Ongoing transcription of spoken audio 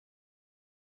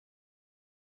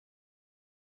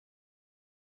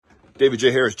David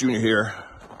J. Harris Jr. here.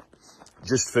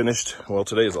 Just finished, well,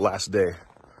 today is the last day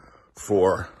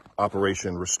for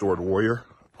Operation Restored Warrior,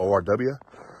 ORW.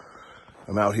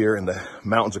 I'm out here in the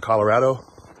mountains of Colorado.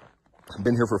 I've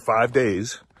been here for 5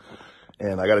 days,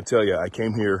 and I got to tell you, I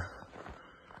came here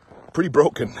pretty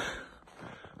broken.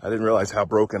 I didn't realize how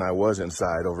broken I was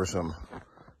inside over some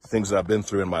things that I've been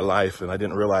through in my life, and I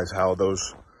didn't realize how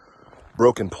those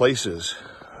broken places,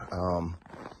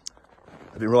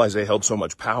 I didn't realize they held so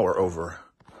much power over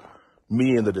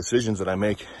me and the decisions that I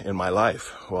make in my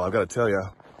life. Well, I've got to tell you,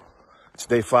 it's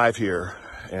day 5 here,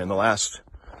 and the last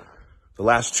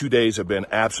 2 days have been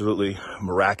absolutely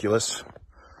miraculous.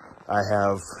 I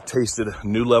have tasted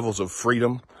new levels of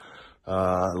freedom,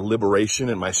 liberation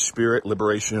in my spirit,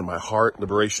 liberation in my heart,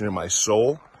 liberation in my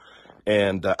soul.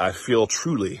 And I feel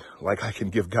truly like I can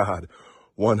give God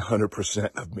 100%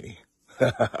 of me.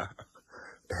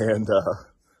 And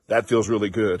that feels really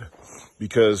good,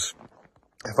 because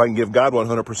if I can give God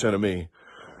 100% of me,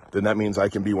 then that means I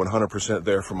can be 100%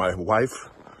 there for my wife,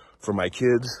 for my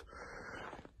kids,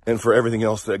 and for everything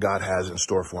else that God has in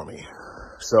store for me.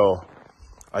 So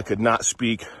I could not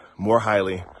speak more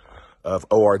highly of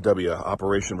ORW,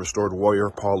 Operation Restored Warrior,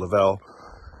 Paul Lavelle,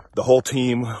 the whole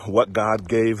team, what God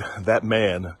gave that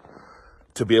man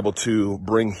to be able to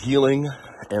bring healing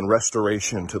and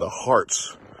restoration to the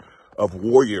hearts of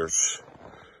warriors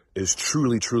is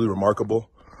truly, truly remarkable.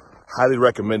 Highly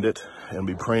recommend it, and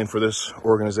be praying for this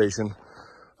organization.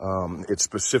 It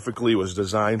specifically was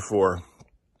designed for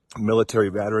military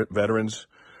veterans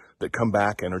that come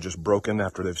back and are just broken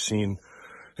after they've seen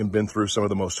and been through some of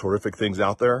the most horrific things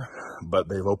out there. But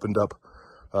they've opened up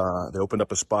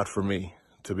a spot for me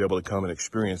to be able to come and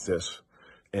experience this.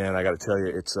 And I got to tell you,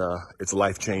 it's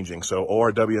life changing. So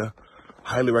ORW,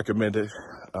 highly recommend it.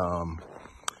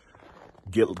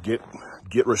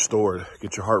 Get restored,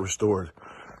 get your heart restored,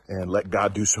 and let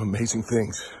God do some amazing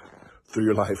things through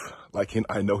your life, like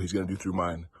I know he's going to do through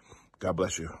mine. God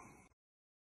bless you.